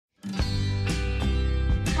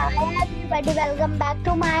Hi everybody, welcome back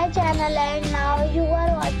to my channel, and now you are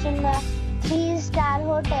watching a 3-star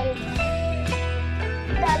hotel.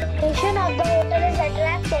 The location of the hotel is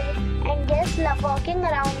attractive and guests love walking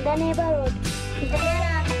around the neighborhood. There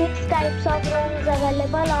are 6 types of rooms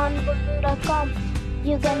available on booking.com.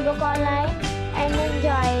 You can book online and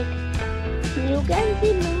enjoy it. You can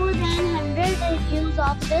see more than 100 reviews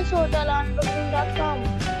of this hotel on booking.com.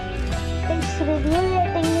 Its review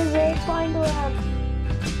rating is 8.1.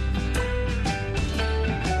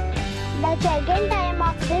 The check-in time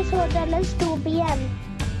of this hotel is 2 p.m.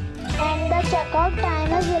 and the check-out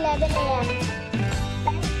time is 11 a.m.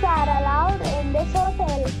 Pets are allowed in this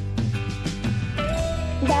hotel.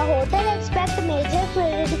 The hotel accepts major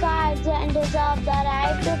credit cards and reserves the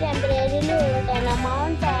right to temporarily hold an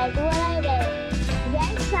amount prior to arrival.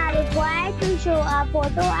 Guests are required to show a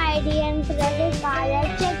photo ID and credit card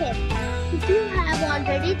at check-in. If you have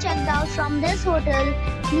already checked out from this hotel,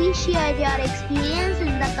 please share your experience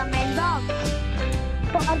in the comment box.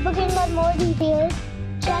 For booking or more details,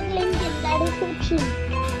 check link in the description.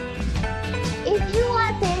 If you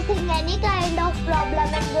are facing any kind of problem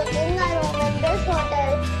in booking a room in this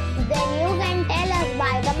hotel, then you can tell us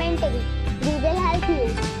by commenting. We will help you.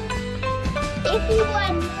 If you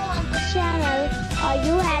are new on this channel or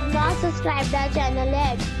you have not subscribed our channel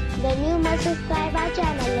yet, then you must subscribe our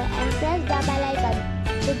channel and press the bell icon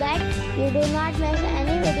so that you do not miss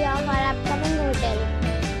any video of our upcoming hotel.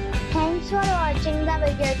 Thanks for watching the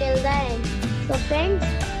video till the end. So friends,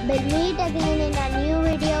 we'll meet again in a new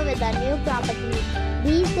video with a new property.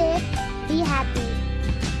 Be safe